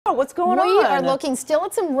what's going on? We are looking still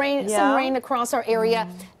at some rain across our area.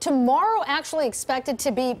 Tomorrow actually expected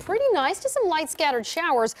to be pretty nice, just some light scattered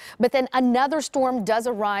showers, but then another storm does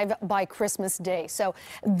arrive by Christmas Day. So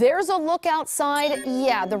there's a look outside.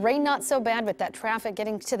 Yeah, the rain not so bad, but that traffic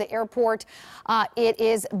getting to the airport, it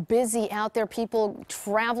is busy out there, people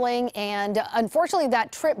traveling, and unfortunately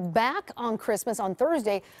that trip back on Christmas on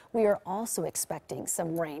Thursday, we are also expecting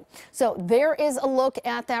some rain. So there is a look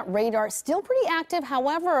at that radar. Still pretty active.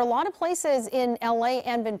 However, a lot of places in LA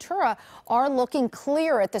and Ventura are looking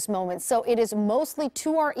clear at this moment. So it is mostly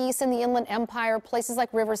to our east in the Inland Empire, places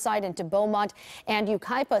like Riverside into Beaumont and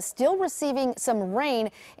Yucaipa still receiving some rain.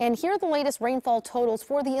 And here are the latest rainfall totals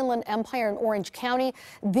for the Inland Empire in Orange County.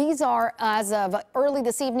 These are as of early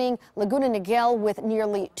this evening, Laguna Niguel with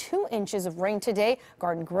nearly 2 inches of rain today.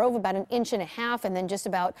 Garden Grove about 1.5 inches, and then just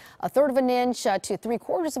about 1/3 of an inch to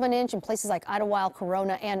 3/4 of an inch in places like Idlewild,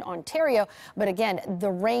 Corona, and Ontario. But again,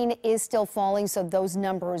 the rain is still falling, so those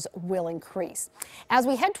numbers will increase. As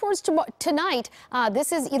we head towards tonight,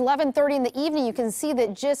 this is 11:30 in the evening. You can see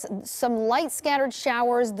that just some light scattered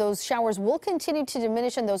showers. Those showers will continue to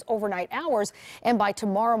diminish in those overnight hours. And by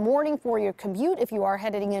tomorrow morning for your commute, if you are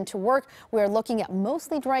heading into work, we are looking at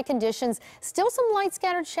mostly dry conditions. Still some light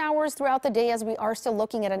scattered showers throughout the day as we are still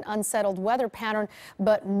looking at an unsettled weather pattern.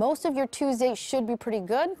 But most of your Tuesday should be pretty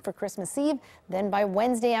good for Christmas Eve. Then by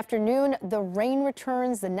Wednesday afternoon, the rain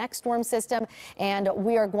returns, the next storm system, and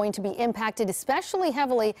we are going to be impacted especially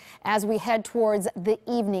heavily as we head towards the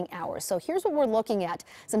evening hours. So here's what we're looking at.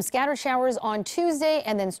 Some scattered showers on Tuesday,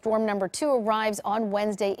 and then storm number 2 arrives on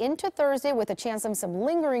Wednesday into Thursday with a chance of some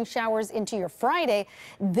lingering showers into your Friday.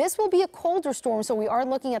 This will be a colder storm, so we are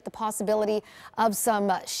looking at the possibility of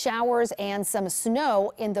some showers and some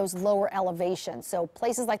snow in those lower elevations. So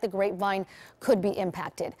places like the Grapevine could be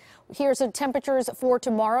impacted. Here's the temperatures for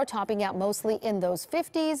tomorrow, topping out mostly in those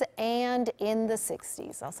 50s and in the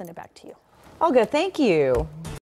 60s. I'll send it back to you. Olga, thank you.